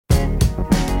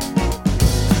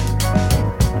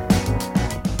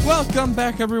Welcome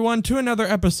back, everyone, to another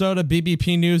episode of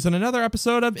BBP News and another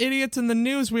episode of Idiots in the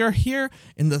News. We are here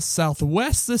in the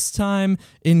Southwest, this time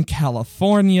in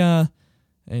California.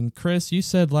 And Chris, you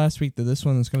said last week that this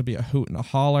one is going to be a hoot and a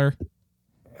holler.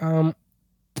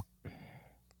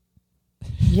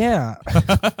 Yeah.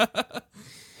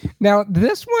 Now,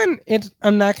 this one,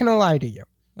 I'm not going to lie to you.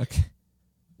 Okay.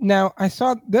 Now, I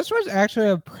saw this was actually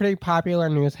a pretty popular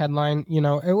news headline. You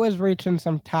know, it was reaching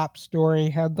some top story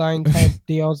headline type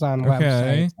deals on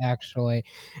websites, actually.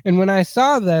 And when I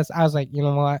saw this, I was like, you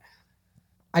know what?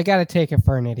 I got to take it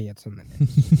for an Idiots in the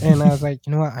News. And I was like,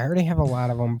 you know what? I already have a lot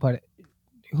of them, but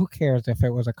who cares if it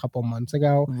was a couple months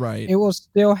ago? Right. It will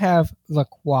still have the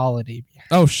quality behind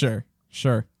it. Oh, sure.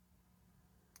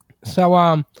 So,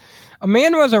 a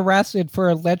man was arrested for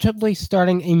allegedly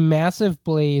starting a massive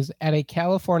blaze at a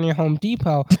California Home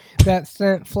Depot that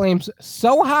sent flames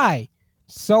so high,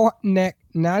 Nick,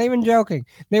 not even joking,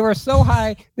 they were so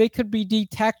high they could be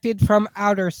detected from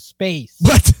outer space.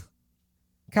 What?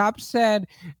 Cops said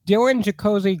Dylan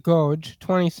Jacozy Goj,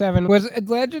 27, was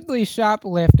allegedly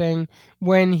shoplifting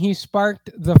when he sparked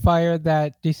the fire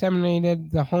that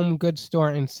disseminated the home goods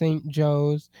store in St.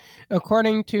 Joe's.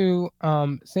 According to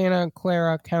Santa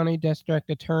Clara County District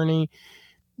Attorney,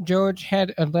 George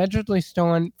had allegedly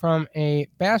stolen from a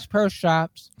Bass Pro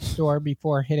Shops store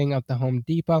before hitting up the Home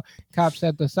Depot. Cops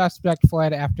said the suspect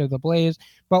fled after the blaze,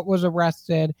 but was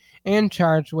arrested and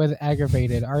charged with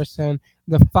aggravated arson.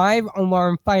 The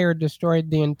 5-alarm fire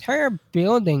destroyed the entire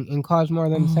building and caused more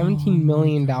than $17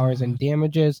 million in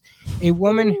damages. A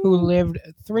woman who lived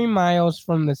 3 miles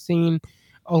from the scene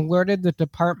alerted the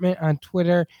department on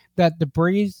Twitter that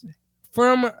debris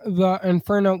from the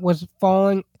inferno was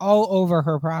falling all over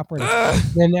her property.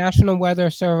 The National Weather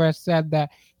Service said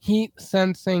that heat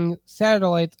sensing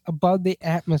satellites above the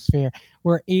atmosphere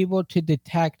were able to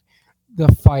detect the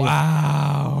fire.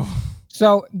 Wow.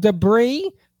 So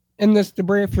debris,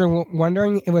 if you're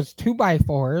wondering, it was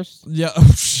 2x4s. Yeah. Oh,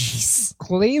 jeez.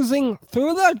 Glazing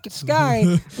through the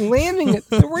sky, landing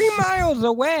 3 miles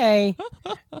away,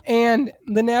 and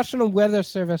the National Weather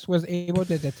Service was able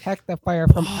to detect the fire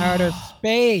from outer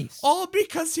space. All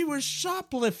because he was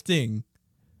shoplifting.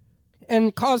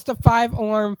 And caused a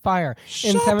 5-alarm fire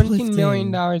and $17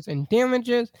 million in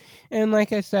damages. And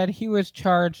like I said, he was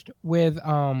charged with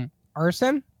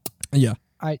arson. Yeah.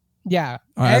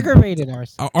 Aggravated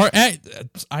arson.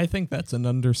 I think that's an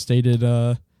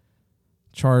understated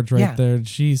charge right there.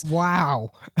 Jeez.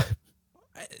 Wow.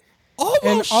 Almost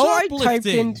and all I shoplifting. typed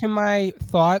into my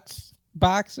thoughts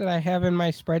box that I have in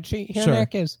my spreadsheet here, Sure.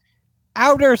 Nick, is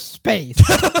outer space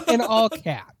in all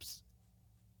caps.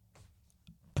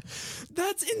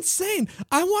 That's insane.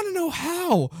 I want to know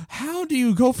how. How do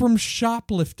you go from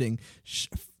shoplifting,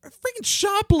 freaking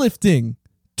shoplifting,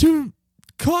 to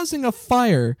causing a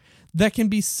fire that can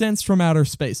be sensed from outer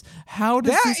space? How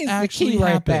does this actually happen?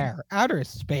 Right there, outer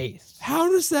space. How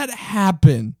does that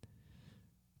happen?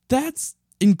 That's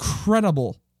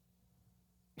incredible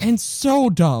and so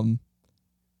dumb.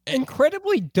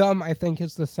 Incredibly dumb, I think,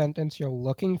 is the sentence you're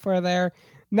looking for there.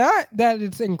 Not that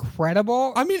it's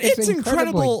incredible. I mean, it's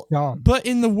incredible, dumb. But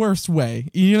in the worst way,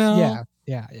 you know?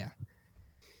 Yeah.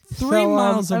 3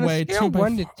 miles on away, a scale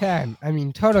 1 to 10. I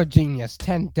mean, total genius.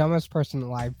 10, dumbest person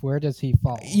alive. Where does he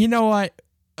fall? You know what?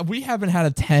 We haven't had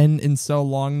a 10 in so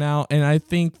long now, and I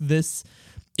think this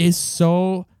is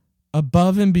so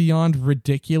above and beyond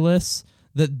ridiculous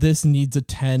that this needs a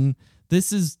 10.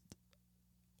 This is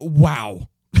wow.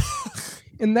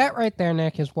 And that right there,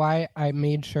 Nick, is why I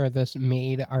made sure this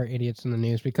made our Idiots in the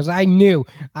News, because I knew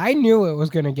it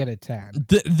was going to get a 10.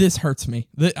 This hurts me.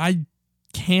 I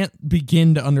can't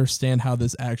begin to understand how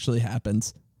this actually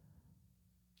happens.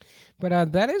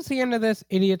 But that is the end of this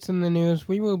Idiots in the News.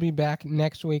 We will be back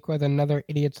next week with another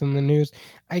Idiots in the News.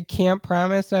 I can't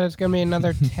promise that it's going to be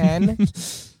another 10,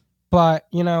 but,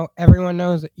 you know, everyone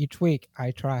knows that each week I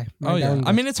try. Oh, yeah.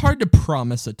 I mean, it's hard to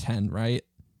promise a 10, right?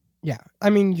 Yeah. I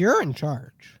mean, you're in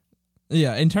charge.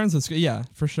 Yeah, in terms of, yeah,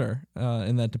 for sure,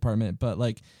 in that department. But,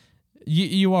 like,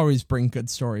 you always bring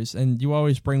good stories, and you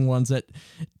always bring ones that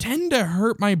tend to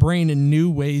hurt my brain in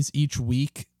new ways each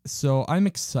week. So I'm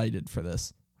excited for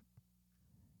this.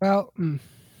 Well,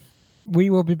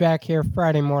 we will be back here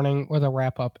Friday morning with a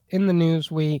wrap-up in the news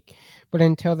week. But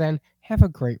until then, have a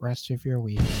great rest of your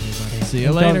week, everybody. See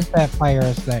you later. Don't set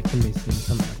fires that can be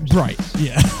seen from others. Right,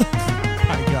 yeah.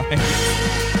 Bye,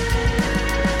 guys.